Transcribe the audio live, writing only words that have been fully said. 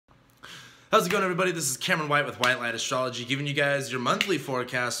How's it going, everybody? This is Cameron White with White Light Astrology, giving you guys your monthly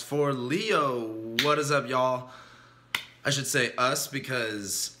forecast for Leo. What is up, y'all? I should say us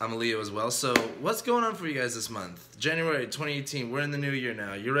because I'm a Leo as well. So what's going on for you guys this month? January 2018, we're in the new year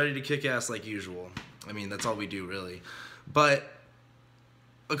now. You're ready to kick ass like usual. I mean, that's all we do, really. But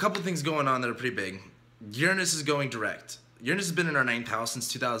a couple things going on that are pretty big. Uranus is going direct. Uranus has been in our 9th house since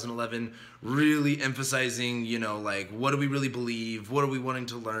 2011, really emphasizing, like, what do we really believe? What are we wanting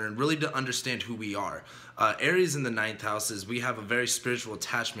to learn? Really to understand who we are. Aries in the 9th house is we have a very spiritual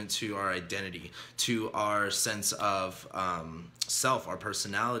attachment to our identity, to our sense of self, our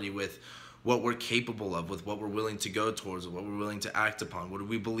personality, with what we're capable of, with what we're willing to go towards, what we're willing to act upon, what do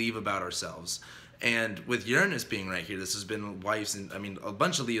we believe about ourselves. And with Uranus being right here, this has been wives, and I mean, a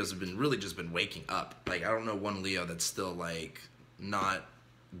bunch of Leos have been really just been waking up. Like, I don't know one Leo that's still like not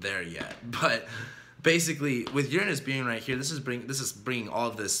there yet. But basically, with Uranus being right here, this is bringing all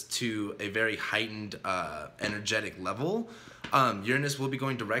of this to a very heightened energetic level. Uranus will be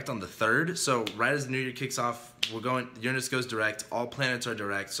going direct on the 3rd, so right as the new year kicks off, Uranus goes direct, all planets are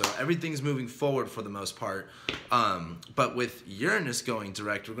direct, so everything's moving forward for the most part. But with Uranus going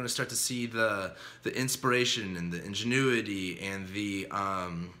direct, we're going to start to see the inspiration and the ingenuity and the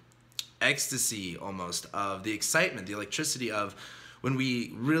ecstasy almost of the excitement, the electricity of when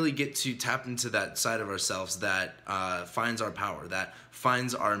we really get to tap into that side of ourselves that finds our power, that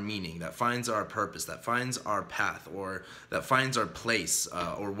finds our meaning, that finds our purpose, that finds our path, or that finds our place,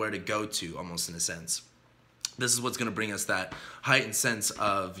 or where to go to, almost in a sense. This is what's going to bring us that heightened sense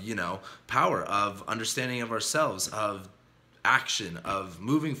of, power, of understanding of ourselves, of action, of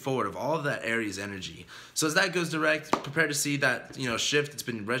moving forward, of all of that Aries energy. So as that goes direct, prepare to see that, shift. It's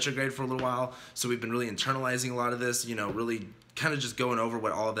been retrograde for a little while, so we've been really internalizing a lot of this, really kind of just going over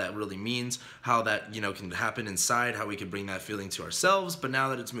what all of that really means, how that, can happen inside, how we can bring that feeling to ourselves. But now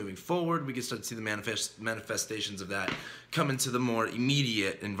that it's moving forward, we can start to see the manifestations of that come into the more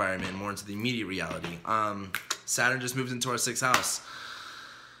immediate environment, more into the immediate reality. Saturn just moved into our 6th house.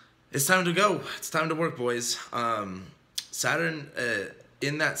 It's time to go. It's time to work, boys. Saturn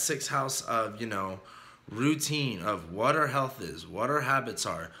in that 6th house of, routine, of what our health is, what our habits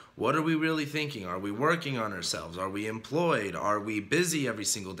are, what are we really thinking, are we working on ourselves, are we employed, are we busy every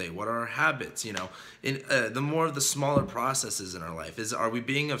single day, what are our habits, the more of the smaller processes in our life, are we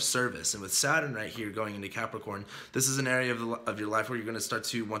being of service. And with Saturn right here going into Capricorn, this is an area of your life where you're going to start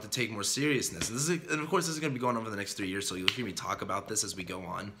to want to take more seriousness, and of course this is going to be going on for the next 3 years, so you'll hear me talk about this as we go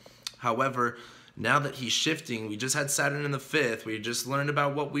on. However, now that he's shifting, we just had Saturn in the 5th. We just learned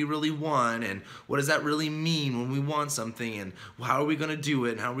about what we really want and what does that really mean when we want something, and how are we going to do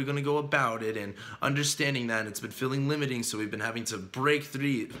it, and how are we going to go about it, and understanding that it's been feeling limiting, so we've been having to break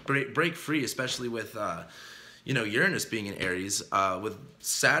free, especially with Uranus being in Aries, with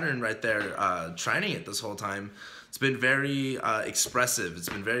Saturn right there trining it this whole time. It's been very expressive. It's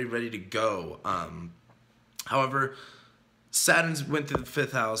been very ready to go. However, Saturn went through the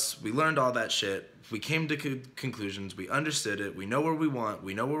 5th house. We learned all that shit. We came to conclusions. We understood it. We know where we want.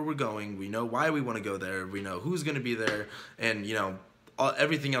 We know where we're going. We know why we want to go there. We know who's going to be there, and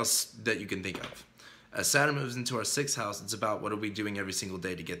everything else that you can think of. As Saturn moves into our 6th house, it's about what are we doing every single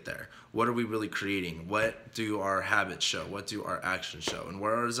day to get there. What are we really creating? What do our habits show? What do our actions show? And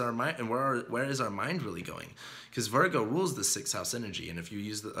where is our mind? And where is our mind really going? Because Virgo rules the 6th house energy, and if you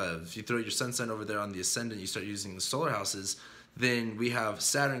use if you throw your sun sign over there on the ascendant, you start using the solar houses, then we have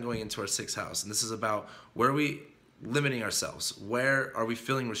Saturn going into our 6th house, and this is about where are we limiting ourselves, where are we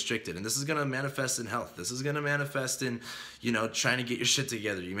feeling restricted, and this is going to manifest in health. This is going to manifest in trying to get your shit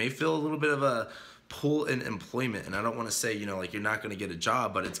together. You may feel a little bit of a pull in employment, and I don't want to say like you're not going to get a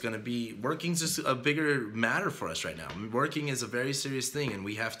job, but it's going to be, working's just a bigger matter for us right now. I mean, working is a very serious thing, and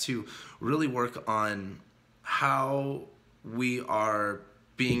we have to really work on how we are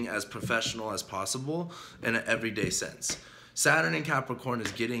being as professional as possible in an everyday sense. Saturn in Capricorn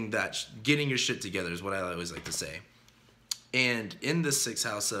is getting your shit together, is what I always like to say. And in the 6th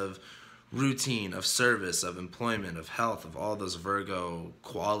house of routine, of service, of employment, of health, of all those Virgo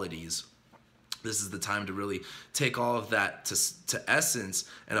qualities, this is the time to really take all of that to essence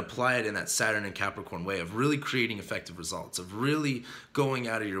and apply it in that Saturn and Capricorn way of really creating effective results, of really going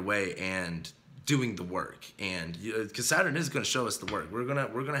out of your way and doing the work. And because Saturn is going to show us the work, we're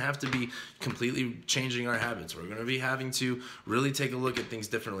gonna have to be completely changing our habits. We're gonna be having to really take a look at things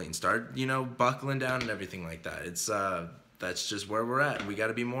differently and start buckling down and everything like that. It's that's just where we're at. We got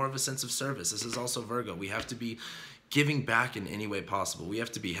to be more of a sense of service. This is also Virgo. We have to be giving back in any way possible. We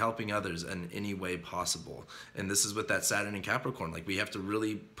have to be helping others in any way possible. And this is with that Saturn in Capricorn. Like, we have to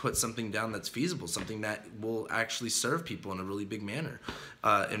really put something down that's feasible, something that will actually serve people in a really big manner.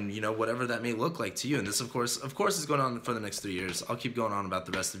 And, you know, whatever that may look like to you. And this, of course, is going on for the next 3 years. I'll keep going on about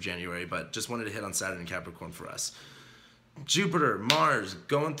the rest of January, but just wanted to hit on Saturn in Capricorn for us. Jupiter, Mars,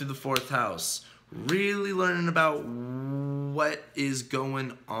 going through the 4th house. Really learning about what is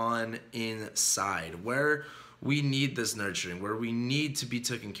going on inside, where we need this nurturing, where we need to be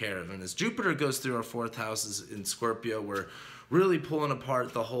taken care of. And as Jupiter goes through our 4th houses in Scorpio, we're really pulling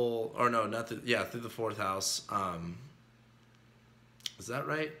apart the whole, or no, not the, yeah, through the 4th house. Is that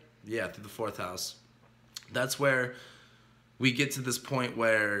right? Yeah, through the 4th house. That's where we get to this point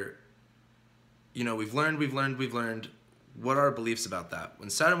where, you know, we've learned what are our beliefs about that. When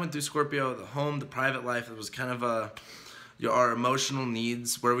Saturn went through Scorpio, the home, the private life, it was kind of our emotional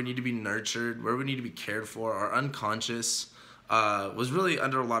needs, where we need to be nurtured, where we need to be cared for, our unconscious was really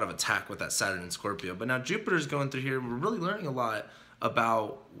under a lot of attack with that Saturn in Scorpio. But now Jupiter's going through here, and we're really learning a lot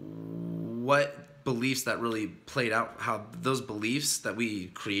about what beliefs that really played out, how those beliefs that we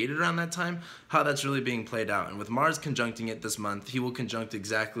created around that time, how that's really being played out. And with Mars conjuncting it this month, he will conjunct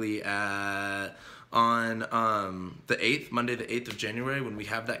exactly on the 8th, Monday the 8th of January, when we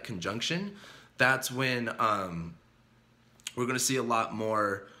have that conjunction. That's when we're going to see a lot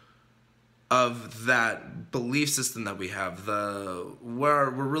more of that belief system that we have, where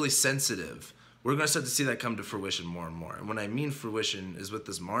we're really sensitive. We're going to start to see that come to fruition more and more. And when I mean fruition is with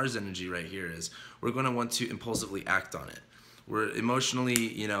this Mars energy right here, is we're going to want to impulsively act on it. We're emotionally,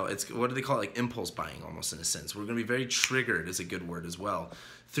 you know, it's, what do they call it? Like impulse buying, almost, in a sense. We're going to be very triggered, is a good word as well.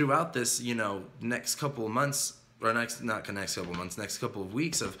 Throughout this, you know, next couple of months, or next couple of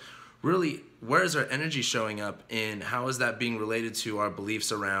weeks of really, where is our energy showing up, and how is that being related to our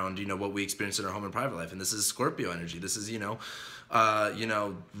beliefs around, you know, what we experience in our home and private life. And this is Scorpio energy. This is, you know,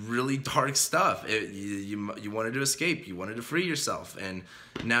 really dark stuff. You wanted to escape, you wanted to free yourself, and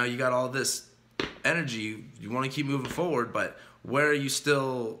now you got all this energy. You want to keep moving forward, but where are you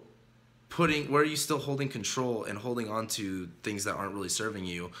still holding control and holding on to things that aren't really serving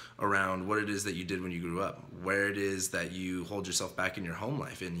you around what it is that you did when you grew up, where it is that you hold yourself back in your home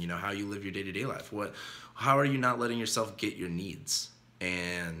life, and, you know, how you live your day-to-day life. How are you not letting yourself get your needs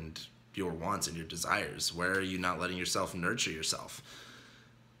and your wants and your desires? Where are you not letting yourself nurture yourself?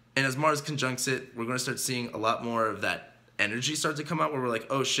 And as Mars conjuncts it, we're going to start seeing a lot more of that energy start to come out, where we're like,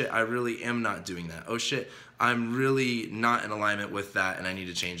 oh shit, I really am not doing that. Oh shit, I'm really not in alignment with that, and I need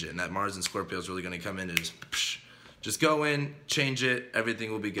to change it. And that Mars in Scorpio is really going to come in and just go in, change it,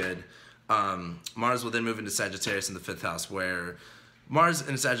 everything will be good. Mars will then move into Sagittarius in the 5th house, where Mars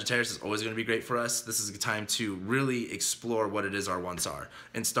in Sagittarius is always going to be great for us. This is a time to really explore what it is our wants are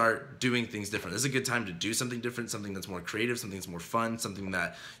and start doing things different. This is a good time to do something different, something that's more creative, something that's more fun, something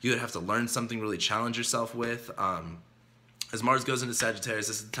that you have to learn something, really challenge yourself with. As Mars goes into Sagittarius,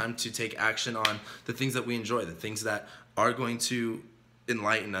 this is the time to take action on the things that we enjoy, the things that are going to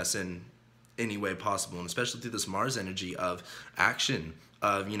enlighten us in any way possible, and especially through this Mars energy of action,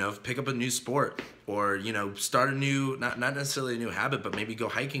 of, you know, pick up a new sport, or, you know, start a new, not necessarily a new habit, but maybe go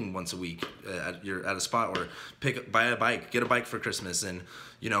hiking once a week at a spot, or buy a bike, get a bike for Christmas, and,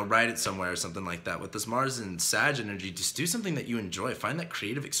 you know, ride it somewhere or something like that. With this Mars and Sag energy, just do something that you enjoy. Find that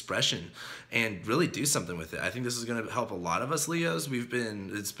creative expression and really do something with it. I think this is going to help a lot of us Leos.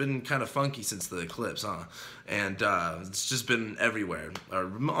 It's been kind of funky since the eclipse, huh? And it's just been everywhere,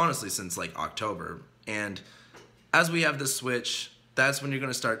 or honestly since like October. And as we have this switch, that's when you're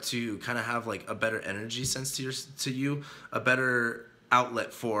going to start to kind of have like a better energy sense to you, a better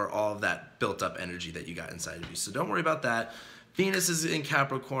outlet for all of that built up energy that you got inside of you. So don't worry about that. Venus is in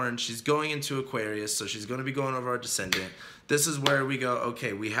Capricorn. She's going into Aquarius, so she's going to be going over our descendant. This is where we go,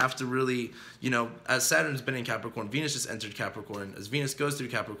 okay, we have to really, you know, as Saturn's been in Capricorn, Venus just entered Capricorn. As Venus goes through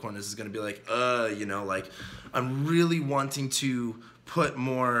Capricorn, this is going to be like, you know, like, I'm really wanting to put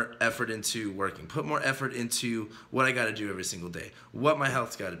more effort into working, put more effort into what I got to do every single day, what my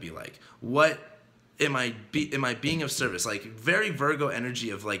health's got to be like, what am I being of service, like very Virgo energy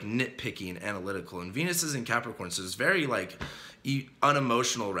of like nitpicking and analytical. And Venus is in Capricorn, so it's very like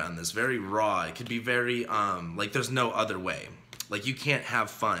unemotional around this, very raw. It could be very like there's no other way. Like you can't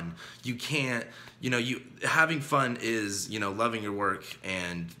have fun. You can't, you know, having fun is, you know, loving your work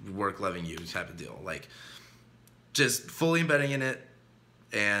and work loving you type of deal. Like just fully embedding in it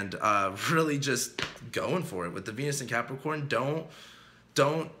and really just going for it. With the Venus in Capricorn, don't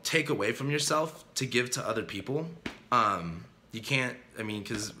take away from yourself to give to other people. You can't, I mean,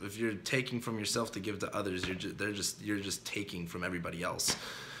 because if you're taking from yourself to give to others, you're just taking from everybody else.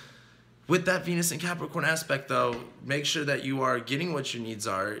 With that Venus and Capricorn aspect, though, make sure that you are getting what your needs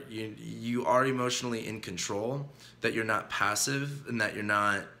are. You are emotionally in control, that you're not passive, and that you're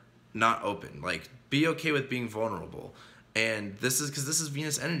not open. Like, be okay with being vulnerable. And this is because this is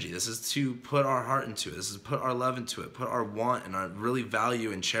Venus energy. This is to put our heart into it. This is to put our love into it, put our want and our really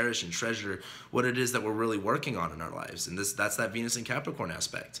value and cherish and treasure what it is that we're really working on in our lives. And that's that Venus and Capricorn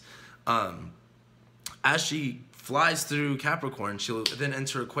aspect. As she flies through Capricorn, she'll then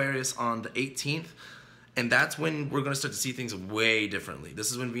enter Aquarius on the 18th. And that's when we're going to start to see things way differently.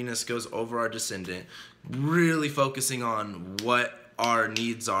 This is when Venus goes over our descendant, really focusing on what our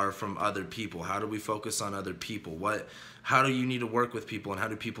needs are from other people. How do we focus on other people? How do you need to work with people, and how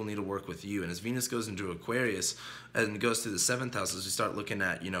do people need to work with you? And as Venus goes into Aquarius and goes through the 7th house, as we start looking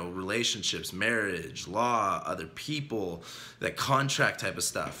at, relationships, marriage, law, other people, that contract type of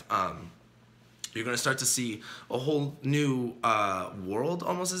stuff, you're going to start to see a whole new world,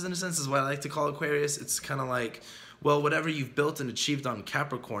 almost, as in a sense, is what I like to call Aquarius. It's kind of like, well, whatever you've built and achieved on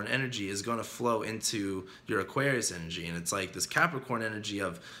Capricorn energy is going to flow into your Aquarius energy. And it's like this Capricorn energy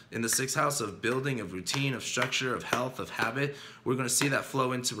in the 6th house of building, of routine, of structure, of health, of habit. We're going to see that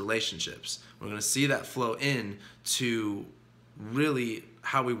flow into relationships. We're going to see that flow into really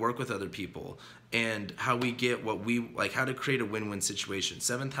how we work with other people and how we get what we like, how to create a win-win situation.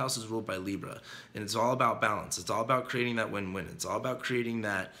 7th house is ruled by Libra, and it's all about balance. It's all about creating that win-win. It's all about creating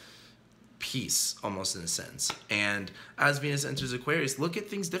that peace, almost, in a sense. And as Venus enters Aquarius, look at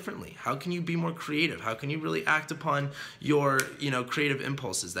things differently. How can you be more creative? How can you really act upon your creative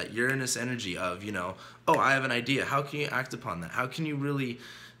impulses, that Uranus energy of oh, I have an idea. How can you act upon that? How can you really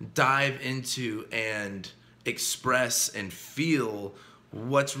dive into and express and feel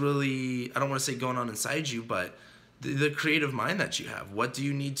what's really, I don't want to say going on inside you, but the creative mind that you have? What do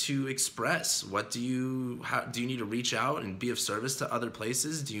you need to express? Do you need to reach out and be of service to other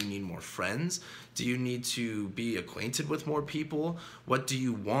places? Do you need more friends? Do you need to be acquainted with more people? What do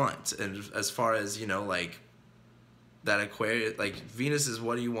you want? And as far as like that Aquarius, like Venus is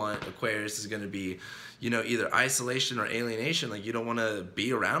what do you want? Aquarius is going to be either isolation or alienation. Like, you don't want to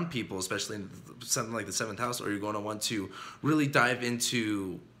be around people, especially in something like the 7th house, or you're going to want to really dive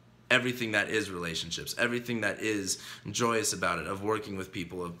into everything that is relationships, everything that is joyous about it, of working with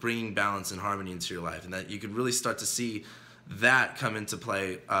people, of bringing balance and harmony into your life. And that you could really start to see that come into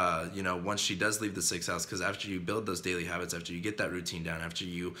play, once she does leave the 6th house, because after you build those daily habits, after you get that routine down, after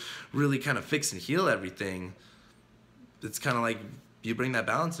you really kind of fix and heal everything, it's kind of like you bring that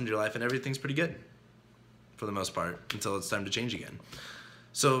balance into your life and everything's pretty good for the most part until it's time to change again.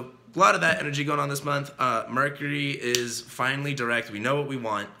 So a lot of that energy going on this month. Mercury is finally direct. We know what we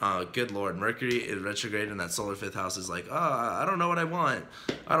want. Good Lord. Mercury is retrograde in that solar 5th house is like, I don't know what I want.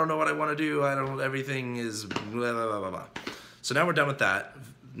 I don't know what I want to do. Everything is blah, blah, blah, blah, blah. So now we're done with that.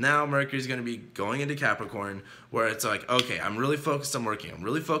 Now Mercury's going to be going into Capricorn, where it's like, okay, I'm really focused on working. I'm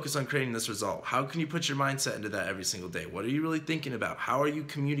really focused on creating this result. How can you put your mindset into that every single day? What are you really thinking about? How are you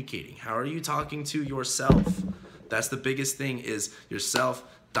communicating? How are you talking to yourself? That's the biggest thing, is yourself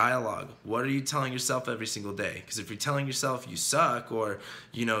dialogue. What are you telling yourself every single day? Because if you're telling yourself you suck, or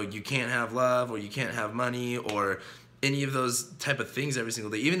you can't have love, or you can't have money, or any of those type of things every single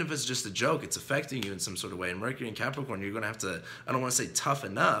day, even if it's just a joke, it's affecting you in some sort of way. And Mercury and Capricorn, you're going to have to, I don't want to say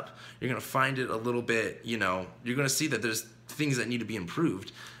toughen up, you're going to find it a little bit, you're going to see that there's things that need to be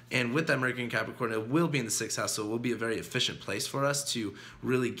improved. And with that Mercury and Capricorn, it will be in the 6th house, so it will be a very efficient place for us to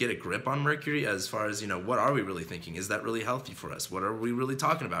really get a grip on Mercury as far as, what are we really thinking? Is that really healthy for us? What are we really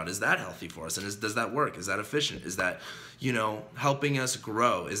talking about? Is that healthy for us? And does that work? Is that efficient? Is that, helping us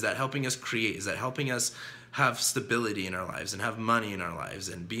grow? Is that helping us create? Is that helping us have stability in our lives and have money in our lives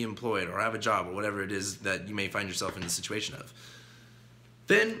and be employed or have a job or whatever it is that you may find yourself in the situation of?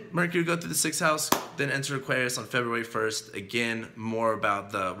 Then Mercury will go through the 6th house, then enter Aquarius on February 1st. Again, more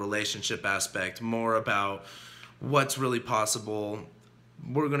about the relationship aspect, more about what's really possible.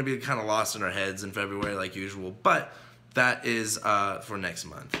 We're going to be kind of lost in our heads in February like usual, but that is for next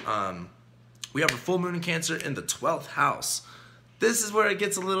month. We have a full moon in Cancer in the 12th house. This is where it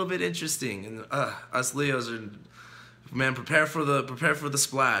gets a little bit interesting, and us Leos are, man, prepare for the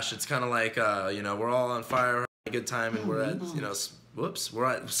splash. It's kind of like we're all on fire, having a good time, and we're at we're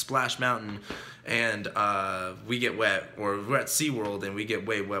at Splash Mountain, and we get wet, or we're at SeaWorld and we get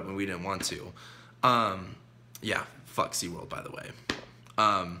way wet when we didn't want to. Yeah, fuck SeaWorld, by the way.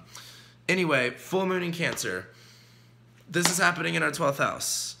 Anyway, full moon in Cancer. This is happening in our 12th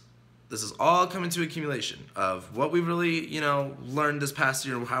house. This is all coming to accumulation of what we really, learned this past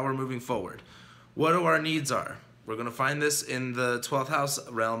year and how we're moving forward. What our needs are. We're going to find this in the 12th house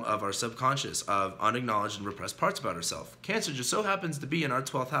realm of our subconscious, of unacknowledged and repressed parts about ourselves. Cancer just so happens to be in our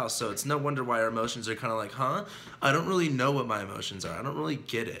 12th house, so it's no wonder why our emotions are kind of like, I don't really know what my emotions are. I don't really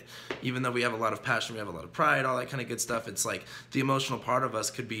get it. Even though we have a lot of passion, we have a lot of pride, all that kind of good stuff, it's like the emotional part of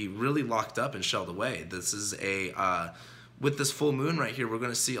us could be really locked up and shelled away. This is with this full moon right here, we're going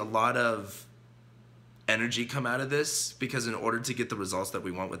to see a lot of energy come out of this, because in order to get the results that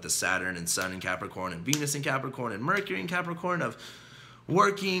we want with the Saturn and Sun in Capricorn and Venus in Capricorn and Mercury in Capricorn of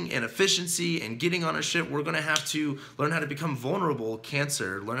working and efficiency and getting on our shit, we're going to have to learn how to become vulnerable,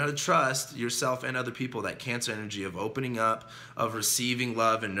 Cancer. Learn how to trust yourself and other people, that Cancer energy of opening up, of receiving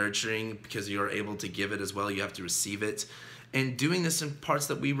love and nurturing, because you're able to give it as well. You have to receive it. And doing this in parts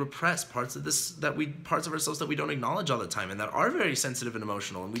that we repress, parts of ourselves that we don't acknowledge all the time and that are very sensitive and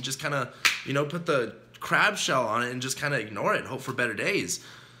emotional, and we just kind of, put the crab shell on it and just kind of ignore it, hope for better days.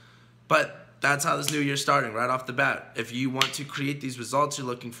 But that's how this new year's starting, right off the bat. If you want to create these results you're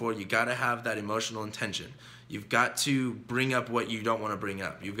looking for, you got to have that emotional intention. You've got to bring up what you don't want to bring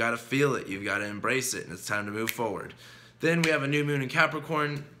up. You've got to feel it. You've got to embrace it, and it's time to move forward. Then we have a new moon in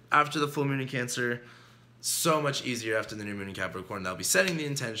Capricorn after the full moon in Cancer. So much easier after the new moon in Capricorn. That'll be setting the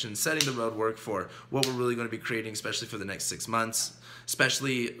intention, setting the road work for what we're really going to be creating, especially for the next 6 months,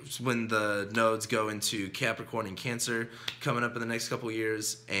 especially when the nodes go into Capricorn and Cancer coming up in the next couple of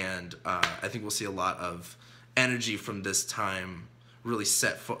years. And I think we'll see a lot of energy from this time really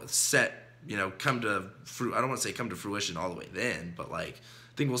come to fruit. I don't want to say come to fruition all the way then, but I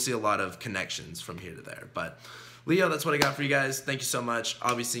think we'll see a lot of connections from here to there. But Leo, that's what I got for you guys. Thank you so much.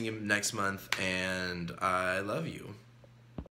 I'll be seeing you next month, and I love you.